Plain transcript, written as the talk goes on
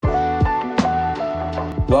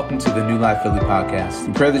Welcome to the New Life Philly podcast.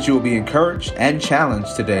 We pray that you will be encouraged and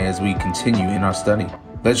challenged today as we continue in our study.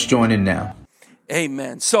 Let's join in now.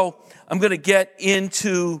 Amen. So I'm going to get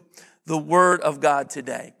into the Word of God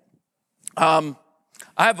today. I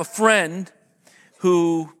have a friend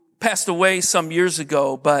who passed away some years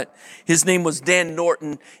ago, but his name was Dan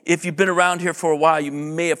Norton. If you've been around here for a while, you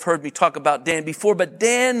may have heard me talk about Dan before, but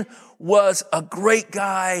Dan was a great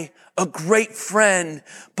guy, a great friend,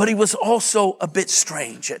 but he was also a bit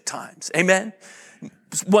strange at times. Amen?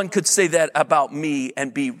 One could say that about me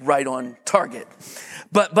and be right on target.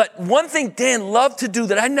 But one thing Dan loved to do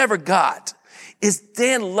that I never got is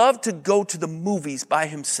Dan loved to go to the movies by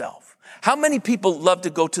himself. How many people love to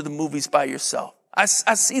go to the movies by yourself? I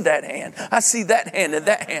see that hand. I see that hand and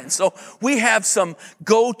that hand. So we have some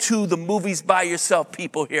go to the movies by yourself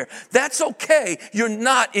people here. That's okay. You're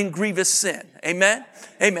not in grievous sin. Amen?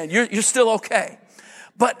 Amen. You're still okay.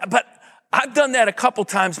 But I've done that a couple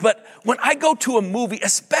times. But when I go to a movie,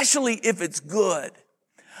 especially if it's good,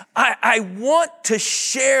 I want to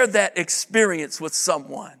share that experience with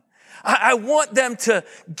someone. I want them to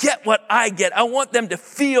get what I get. I want them to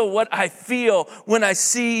feel what I feel when I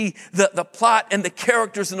see the plot and the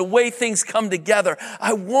characters and the way things come together.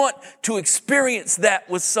 I want to experience that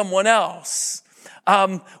with someone else.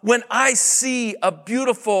 When I see a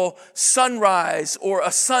beautiful sunrise or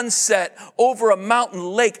a sunset over a mountain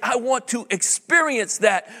lake, I want to experience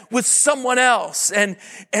that with someone else. And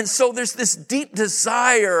so there's this deep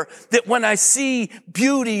desire that when I see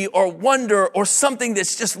beauty or wonder or something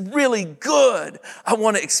that's just really good, I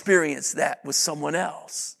want to experience that with someone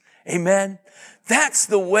else. Amen. That's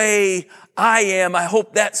the way I am. I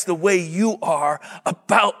hope that's the way you are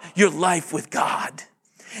about your life with God.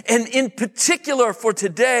 And in particular for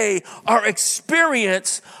today, our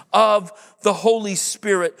experience of the Holy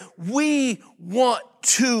Spirit, we want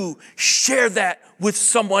to share that with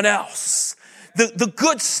someone else. The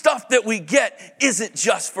good stuff that we get isn't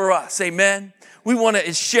just for us. Amen. We want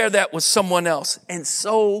to share that with someone else. And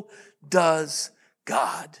so does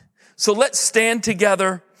God. So let's stand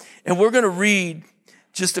together and we're going to read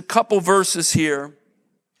just a couple verses here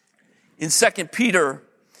in 2 Peter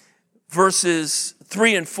verses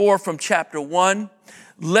 3 and 4 from chapter 1.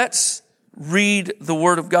 Let's read the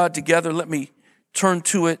Word of God together. Let me turn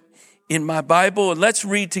to it in my Bible and let's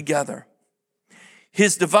read together.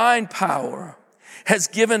 His divine power has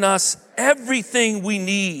given us everything we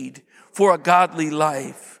need for a godly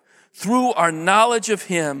life through our knowledge of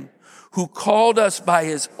Him who called us by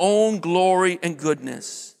His own glory and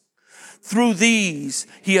goodness. Through these,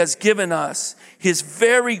 He has given us His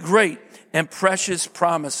very great and precious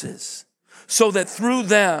promises, so that through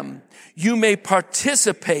them you may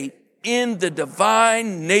participate in the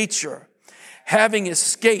divine nature, having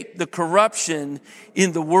escaped the corruption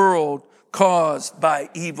in the world caused by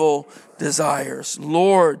evil desires.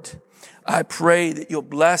 Lord, I pray that you'll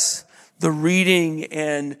bless the reading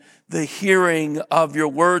and the hearing of your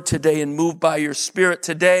word today and move by your Spirit.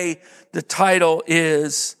 Today, the title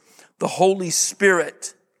is The Holy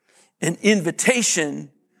Spirit, an invitation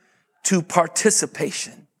to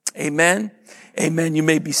participation. Amen. Amen. You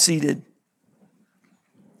may be seated.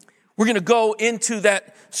 We're going to go into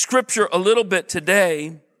that scripture a little bit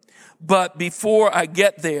today, but before I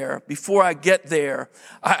get there,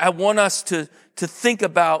 I want us to think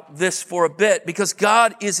about this for a bit because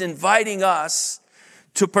God is inviting us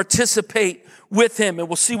to participate with Him, and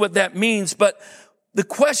we'll see what that means. But the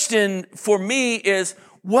question for me is,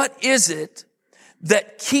 what is it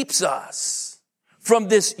that keeps us from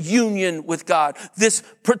this union with God, this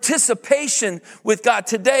participation with God?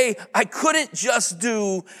 Today, I couldn't just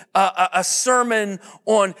do a sermon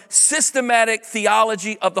on systematic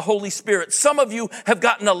theology of the Holy Spirit. Some of you have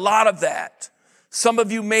gotten a lot of that. Some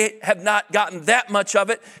of you may have not gotten that much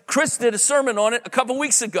of it. Chris did a sermon on it a couple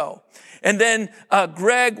weeks ago. And then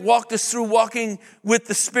Greg walked us through walking with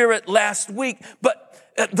the Spirit last week. But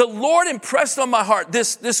the Lord impressed on my heart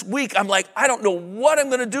this week. I'm like, I don't know what I'm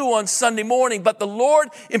going to do on Sunday morning, but the Lord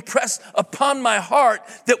impressed upon my heart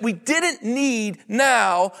that we didn't need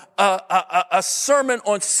now a sermon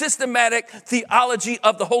on systematic theology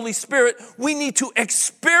of the Holy Spirit. We need to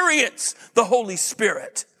experience the Holy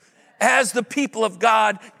Spirit as the people of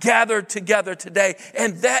God gathered together today.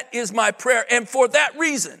 And that is my prayer. And for that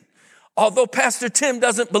reason, although Pastor Tim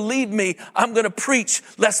doesn't believe me, I'm going to preach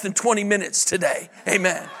less than 20 minutes today.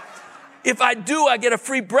 Amen. If I do, I get a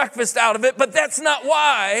free breakfast out of it, but that's not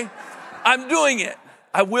why I'm doing it.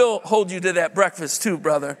 I will hold you to that breakfast too,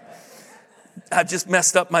 brother. I just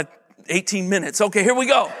messed up my 18 minutes. Okay, here we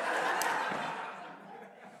go.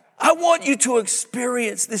 I want you to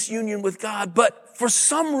experience this union with God, but for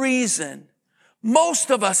some reason, most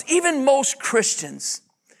of us, even most Christians,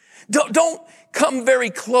 don't come very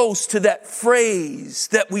close to that phrase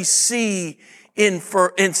that we see in 2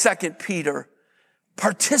 Peter,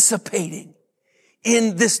 participating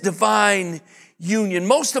in this divine union.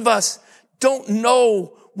 Most of us don't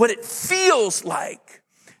know what it feels like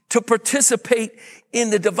to participate in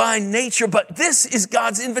the divine nature, but this is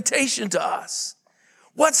God's invitation to us.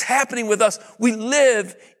 What's happening with us? We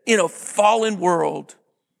live in a fallen world.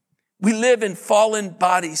 We live in fallen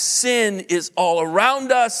bodies. Sin is all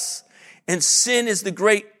around us, and sin is the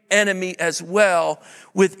great enemy as well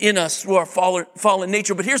within us through our fallen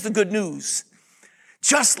nature. But here's the good news.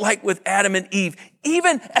 Just like with Adam and Eve,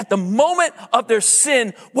 even at the moment of their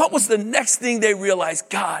sin, what was the next thing they realized?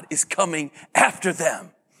 God is coming after them.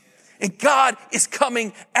 And God is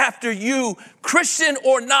coming after you, Christian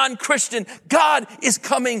or non-Christian. God is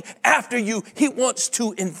coming after you. He wants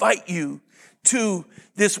to invite you to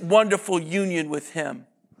this wonderful union with him.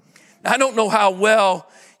 I don't know how well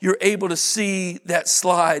you're able to see that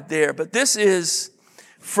slide there, but this is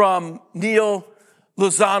from Neil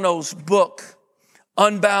Lozano's book,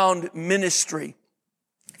 Unbound Ministry.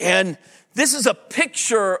 And this is a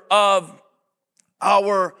picture of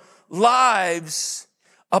our lives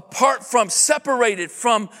separated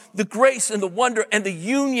from the grace and the wonder and the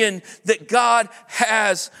union that God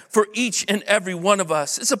has for each and every one of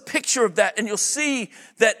us. It's a picture of that. And you'll see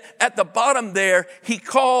that at the bottom there, he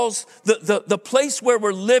calls the place where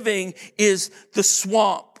we're living is the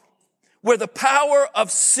swamp, where the power of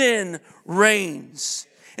sin reigns.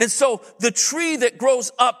 And so the tree that grows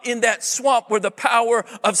up in that swamp where the power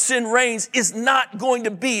of sin reigns is not going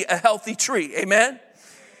to be a healthy tree. Amen?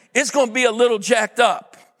 It's going to be a little jacked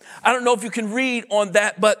up. I don't know if you can read on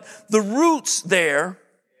that, but the roots there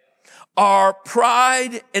are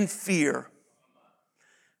pride and fear.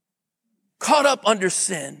 Caught up under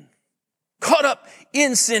sin. Caught up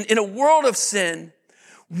in sin. In a world of sin,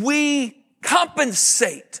 we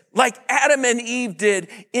compensate like Adam and Eve did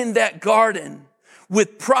in that garden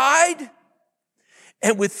with pride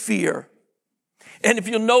and with fear. And if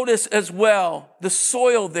you'll notice as well, the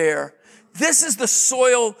soil there, this is the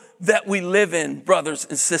soil that we live in, brothers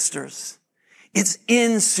and sisters. It's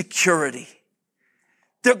insecurity.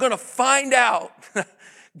 They're going to find out.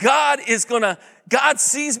 God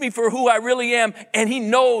sees me for who I really am, and he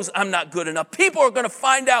knows I'm not good enough. People are going to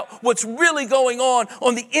find out what's really going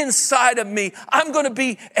on the inside of me. I'm going to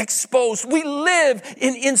be exposed. We live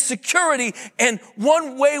in insecurity, and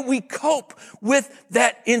one way we cope with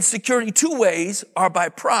that insecurity, two ways, are by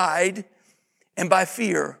pride and by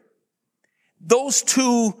fear. Those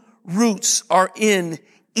two roots are in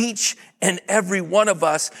each and every one of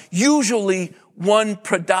us. Usually one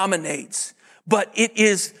predominates, but it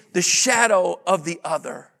is the shadow of the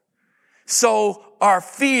other. So our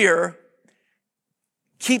fear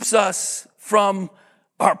keeps us from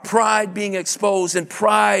our pride being exposed, and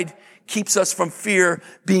pride keeps us from fear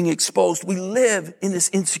being exposed. We live in this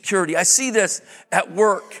insecurity. I see this at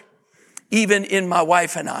work, even in my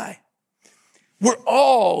wife and I. We're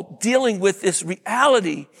all dealing with this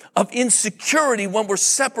reality of insecurity when we're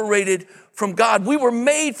separated from God. We were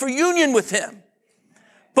made for union with him.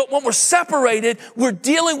 But when we're separated, we're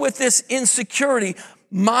dealing with this insecurity.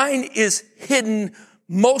 Mine is hidden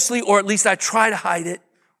mostly, or at least I try to hide it,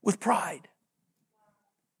 with pride.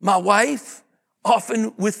 My wife,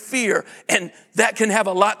 often with fear. And that can have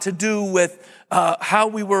a lot to do with how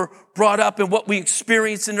we were brought up and what we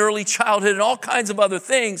experienced in early childhood and all kinds of other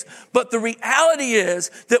things. But the reality is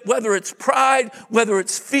that whether it's pride, whether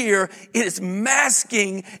it's fear, it is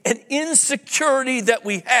masking an insecurity that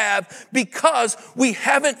we have because we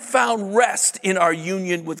haven't found rest in our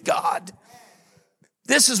union with God.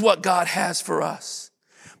 This is what God has for us.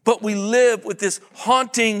 But we live with this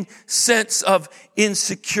haunting sense of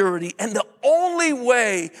insecurity. And the only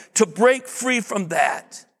way to break free from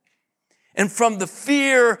that and from the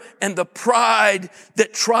fear and the pride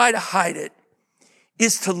that try to hide it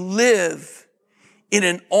is to live in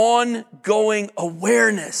an ongoing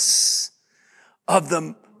awareness of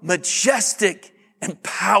the majestic and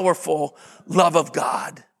powerful love of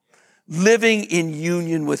God, living in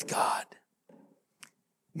union with God.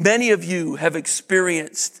 Many of you have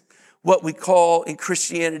experienced what we call in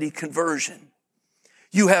Christianity conversion.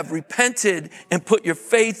 You have repented and put your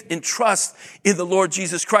faith and trust in the Lord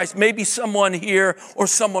Jesus Christ. Maybe someone here or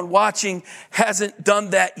someone watching hasn't done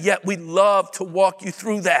that yet. We'd love to walk you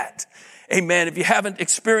through that. Amen. If you haven't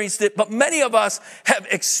experienced it, but many of us have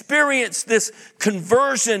experienced this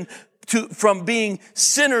conversion from being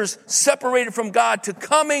sinners separated from God to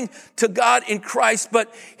coming to God in Christ.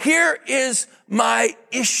 But here is my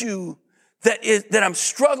issue that I'm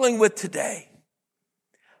struggling with today.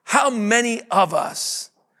 how many of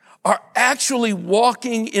us are actually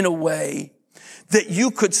walking in a way that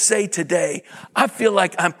you could say today, I feel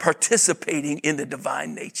like I'm participating in the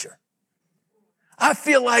divine nature. I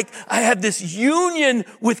feel like I have this union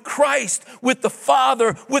with Christ, with the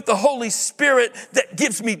Father, with the Holy Spirit that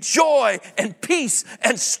gives me joy and peace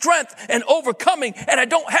and strength and overcoming, and I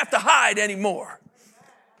don't have to hide anymore.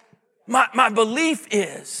 My belief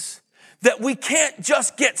is that we can't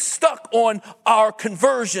just get stuck on our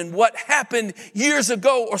conversion, what happened years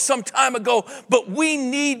ago or some time ago, but we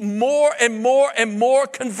need more and more and more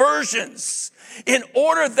conversions in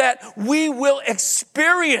order that we will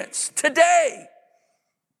experience today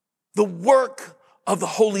the work of the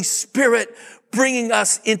Holy Spirit bringing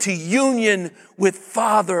us into union with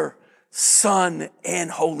Father, Son, and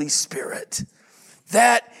Holy Spirit.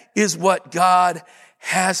 That is what God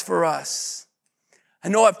has for us. I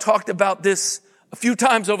know I've talked about this a few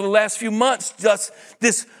times over the last few months, just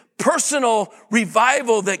this personal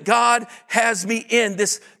revival that God has me in,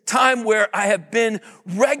 this time where I have been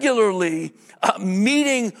regularly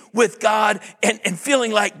meeting with God and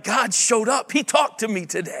feeling like God showed up. He talked to me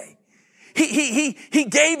today. He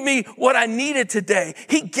gave me what I needed today.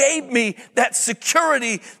 He gave me that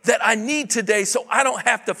security that I need today so I don't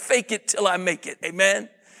have to fake it till I make it. Amen.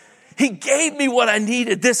 He gave me what I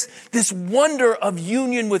needed, this wonder of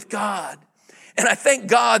union with God. And I thank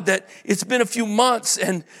God that it's been a few months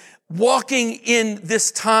and walking in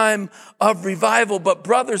this time of revival. But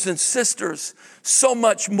brothers and sisters, so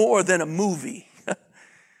much more than a movie.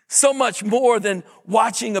 So much more than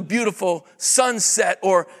watching a beautiful sunset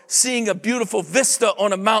or seeing a beautiful vista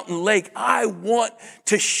on a mountain lake. I want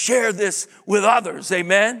to share this with others.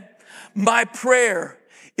 Amen. My prayer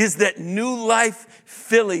is that New Life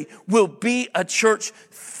Philly will be a church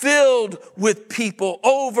filled with people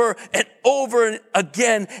over and over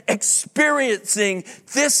again experiencing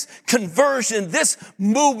this conversion, this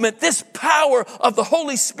movement, this power of the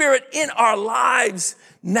Holy Spirit in our lives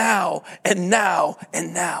now and now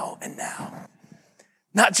and now and now.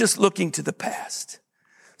 Not just looking to the past.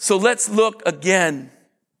 So let's look again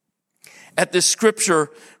at this scripture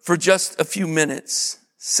for just a few minutes.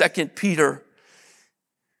 2 Peter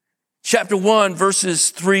chapter 1,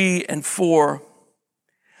 verses 3 and 4.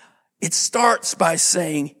 It starts by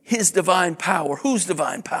saying his divine power. Whose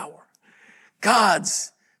divine power?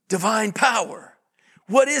 God's divine power.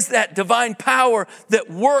 What is that divine power that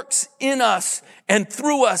works in us and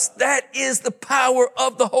through us? That is the power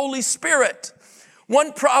of the Holy Spirit.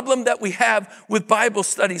 One problem that we have with Bible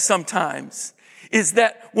study sometimes is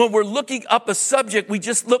that when we're looking up a subject, we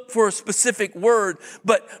just look for a specific word.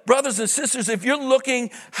 But brothers and sisters, if you're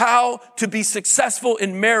looking how to be successful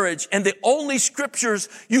in marriage and the only scriptures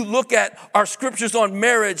you look at are scriptures on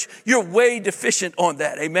marriage, you're way deficient on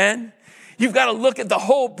that. Amen. You've got to look at the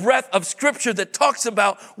whole breadth of scripture that talks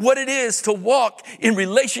about what it is to walk in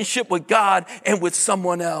relationship with God and with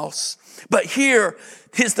someone else. But here,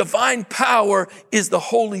 his divine power is the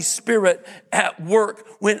Holy Spirit at work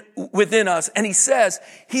within us. And he says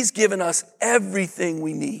he's given us everything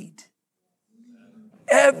we need.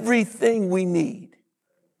 Everything we need.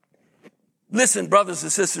 Listen, brothers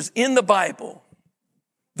and sisters, in the Bible,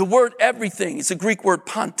 the word everything is a Greek word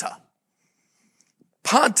panta.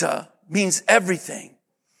 Panta means everything.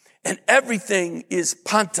 And everything is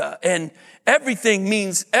panta. And everything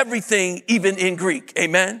means everything even in Greek.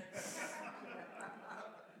 Amen?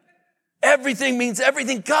 Everything means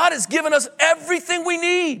everything. God has given us everything we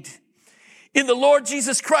need in the Lord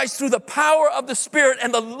Jesus Christ through the power of the Spirit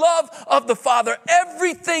and the love of the Father.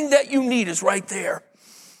 Everything that you need is right there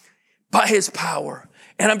by his power.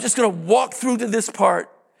 And I'm just going to walk through to this part.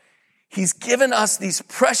 He's given us these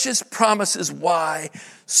precious promises. Why?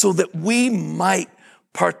 So that we might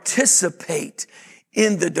participate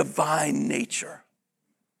in the divine nature.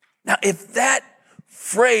 Now, if that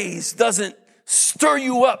phrase doesn't stir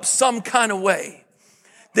you up some kind of way,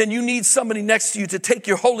 then you need somebody next to you to take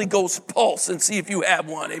your Holy Ghost pulse and see if you have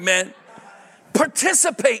one. Amen.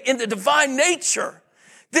 Participate in the divine nature.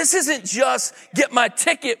 This isn't just get my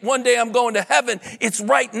ticket, one day I'm going to heaven. It's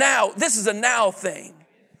right now. This is a now thing.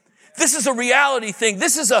 This is a reality thing.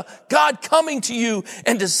 This is a God coming to you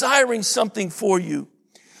and desiring something for you.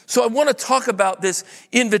 So I want to talk about this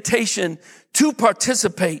invitation to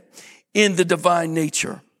participate in the divine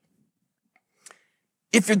nature.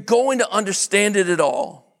 If you're going to understand it at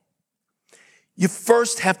all, you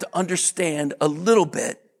first have to understand a little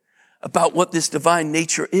bit about what this divine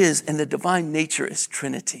nature is. And the divine nature is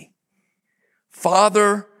Trinity.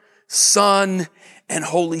 Father, Son, and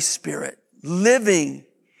Holy Spirit living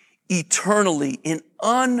eternally in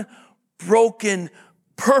unbroken,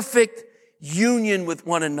 perfect union with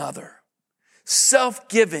one another,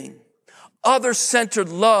 self-giving, other-centered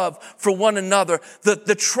love for one another.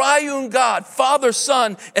 The triune God, Father,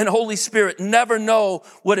 Son, and Holy Spirit never know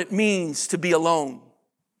what it means to be alone,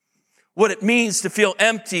 what it means to feel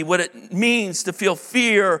empty, what it means to feel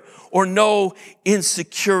fear or know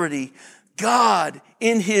insecurity. God,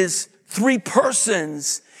 in his three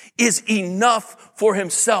persons, is enough for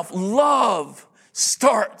himself. Love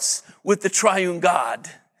starts with the triune God.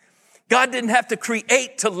 God didn't have to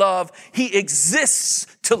create to love. He exists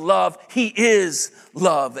to love. He is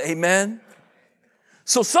love. Amen?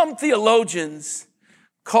 So some theologians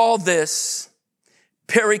call this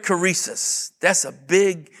perichoresis. That's a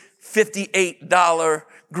big $58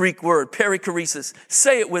 Greek word, perichoresis.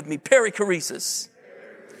 Say it with me, perichoresis.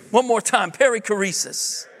 One more time,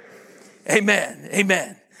 perichoresis. Amen,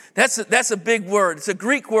 amen. That's a big word. It's a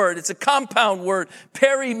Greek word. It's a compound word.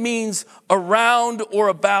 Peri means around or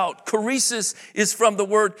about. Choresis is from the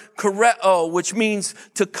word choreo, which means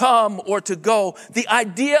to come or to go. The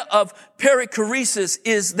idea of perichoresis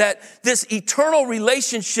is that this eternal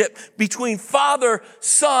relationship between Father,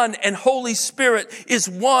 Son, and Holy Spirit is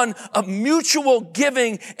one of mutual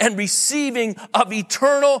giving and receiving of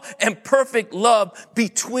eternal and perfect love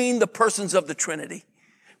between the persons of the Trinity.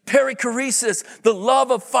 Perichoresis, the love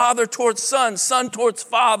of Father towards Son, Son towards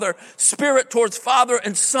Father, Spirit towards Father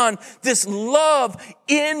and Son. This love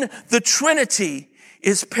in the Trinity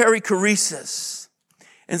is perichoresis.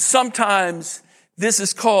 And sometimes this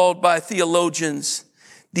is called by theologians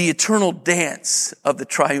the eternal dance of the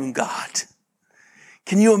triune God.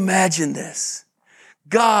 Can you imagine this?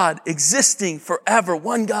 God existing forever,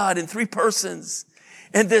 one God in three persons,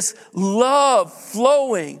 and this love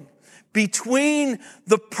flowing between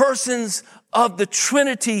the persons of the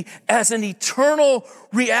Trinity as an eternal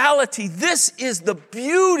reality. This is the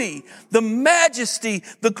beauty, the majesty,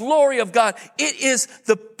 the glory of God. It is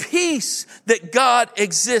the peace that God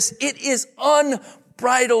exists. It is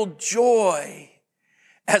unbridled joy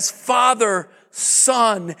as Father,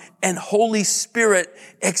 Son, and Holy Spirit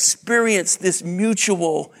experience this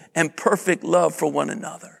mutual and perfect love for one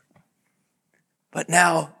another. But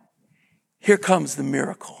now, here comes the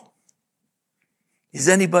miracle. Is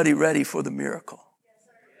anybody ready for the miracle?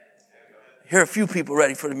 Here are a few people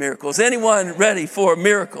ready for the miracle. Is anyone ready for a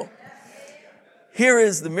miracle? Here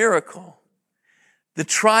is the miracle. The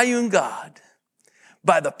triune God,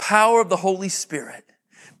 by the power of the Holy Spirit,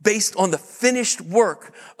 based on the finished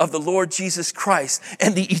work of the Lord Jesus Christ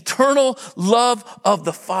and the eternal love of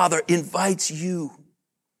the Father, invites you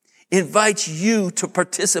to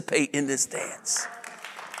participate in this dance.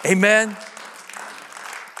 Amen.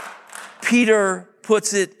 Peter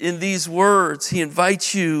puts it in these words. He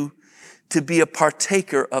invites you to be a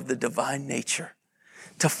partaker of the divine nature,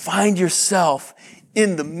 to find yourself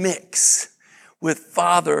in the mix with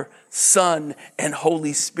Father, Son, and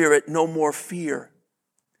Holy Spirit. No more fear,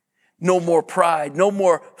 no more pride, no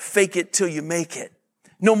more fake it till you make it,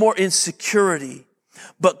 no more insecurity,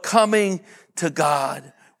 but coming to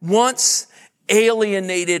God. Once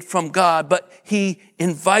alienated from God, but he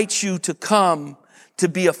invites you to come to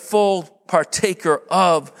be a full partaker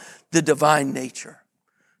of the divine nature.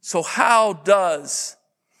 So how does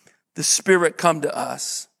the Spirit come to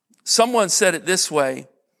us? Someone said it this way: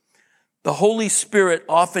 the Holy Spirit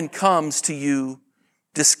often comes to you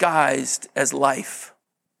disguised as life.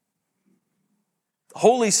 The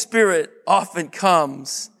Holy Spirit often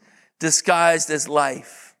comes disguised as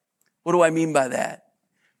life. What do I mean by that?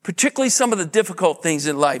 Particularly some of the difficult things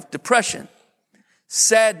in life: depression,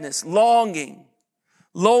 sadness, longing,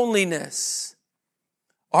 loneliness,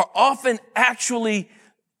 are often actually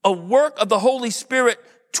a work of the Holy Spirit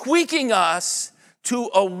tweaking us to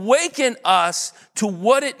awaken us to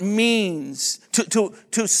what it means,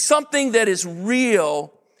 to something that is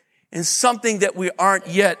real and something that we aren't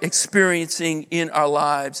yet experiencing in our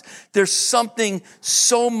lives. There's something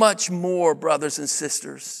so much more, brothers and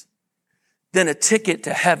sisters, than a ticket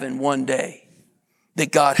to heaven one day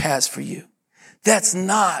that God has for you. That's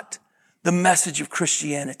not the message of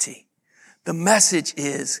Christianity. The message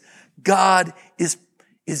is God is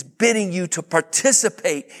bidding you to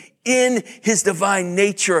participate in his divine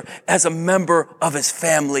nature as a member of his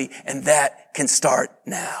family, and that can start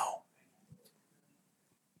now.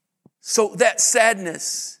 So that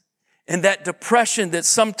sadness and that depression that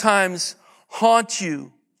sometimes haunt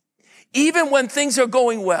you, even when things are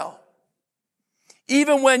going well,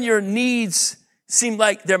 even when your needs seem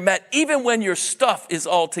like they're met, even when your stuff is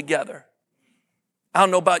all together. I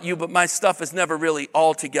don't know about you, but my stuff is never really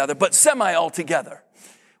all together, but semi all together.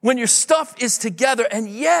 When your stuff is together, and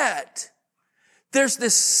yet there's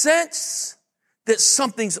this sense that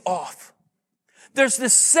something's off. There's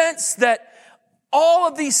this sense that all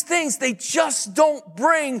of these things, they just don't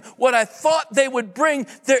bring what I thought they would bring.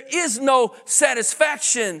 There is no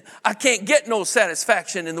satisfaction. I can't get no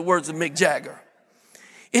satisfaction, in the words of Mick Jagger.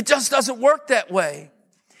 It just doesn't work that way.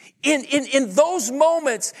 In those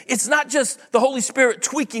moments, it's not just the Holy Spirit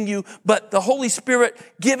tweaking you, but the Holy Spirit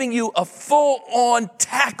giving you a full-on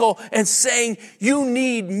tackle and saying, you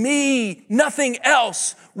need me. Nothing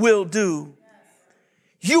else will do.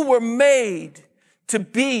 You were made to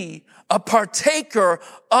be a partaker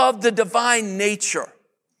of the divine nature,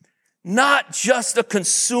 not just a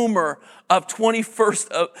consumer of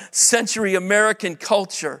 21st century American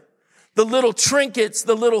culture. The little trinkets,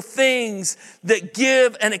 the little things that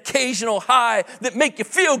give an occasional high, that make you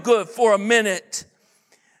feel good for a minute.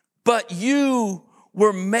 But you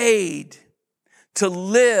were made to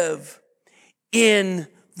live in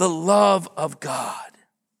the love of God.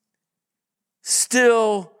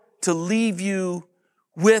 Still to leave you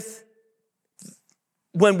with,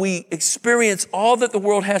 when we experience all that the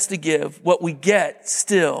world has to give, what we get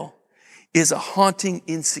still is a haunting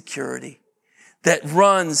insecurity that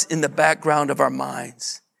runs in the background of our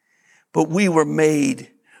minds. But we were made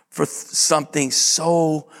for something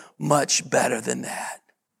so much better than that.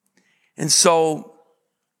 And so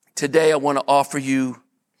today I want to offer you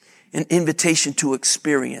an invitation to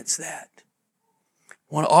experience that.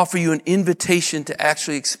 I want to offer you an invitation to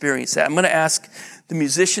actually experience that. I'm going to ask the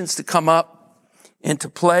musicians to come up and to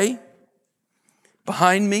play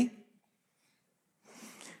behind me.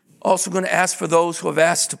 Also going to ask for those who have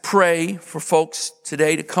asked to pray for folks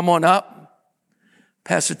today to come on up.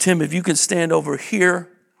 Pastor Tim, if you can stand over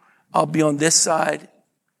here, I'll be on this side.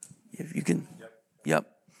 If you can, yep.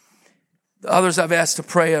 The others I've asked to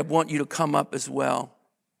pray, I want you to come up as well.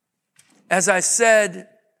 As I said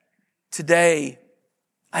today,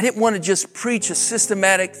 I didn't want to just preach a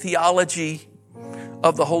systematic theology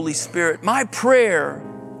of the Holy Spirit. My prayer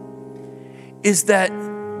is that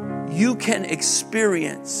you can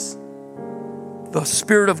experience the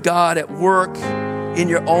Spirit of God at work in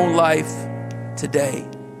your own life today.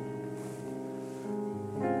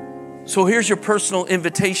 So here's your personal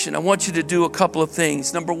invitation. I want you to do a couple of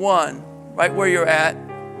things. Number one, right where you're at,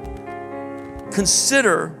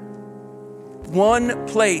 consider one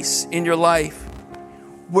place in your life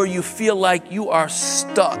where you feel like you are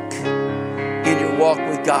stuck in your walk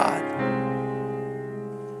with God.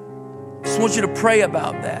 Just want you to pray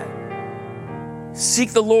about that.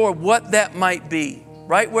 Seek the Lord, what that might be,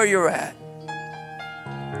 right where you're at.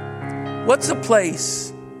 What's a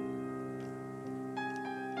place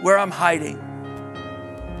where I'm hiding?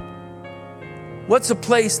 What's a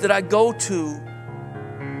place that I go to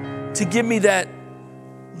give me that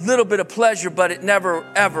little bit of pleasure, but it never,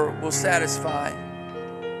 ever will satisfy?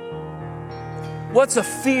 What's a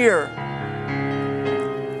fear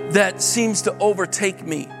that seems to overtake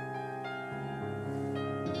me?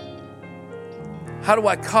 How do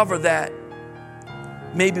I cover that?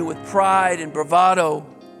 Maybe with pride and bravado.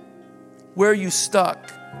 Where are you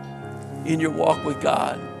stuck in your walk with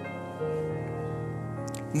God?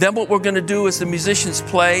 And then what we're going to do as the musicians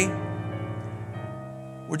play,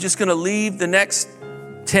 we're just going to leave the next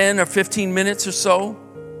 10 or 15 minutes or so.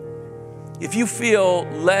 If you feel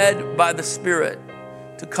led by the Spirit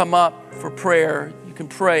to come up for prayer, you can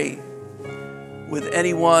pray with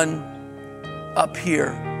anyone up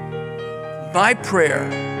here. My prayer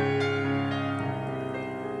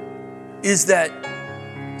is that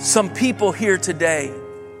some people here today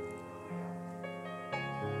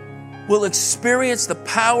will experience the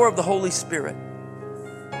power of the Holy Spirit.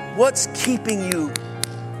 What's keeping you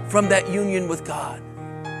from that union with God?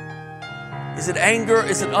 Is it anger?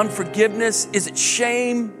 Is it unforgiveness? Is it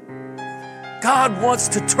shame? God wants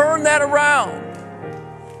to turn that around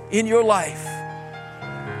in your life.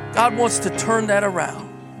 God wants to turn that around.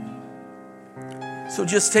 So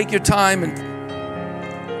just take your time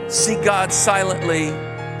and seek God silently.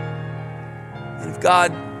 And if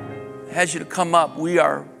God has you to come up, we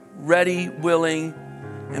are ready, willing,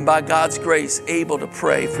 and by God's grace, able to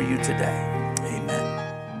pray for you today.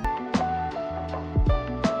 Amen.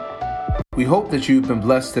 We hope that you've been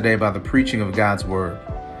blessed today by the preaching of God's Word.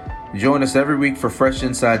 Join us every week for fresh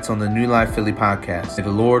insights on the New Life Philly podcast. May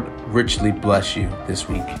the Lord richly bless you this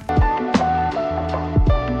week.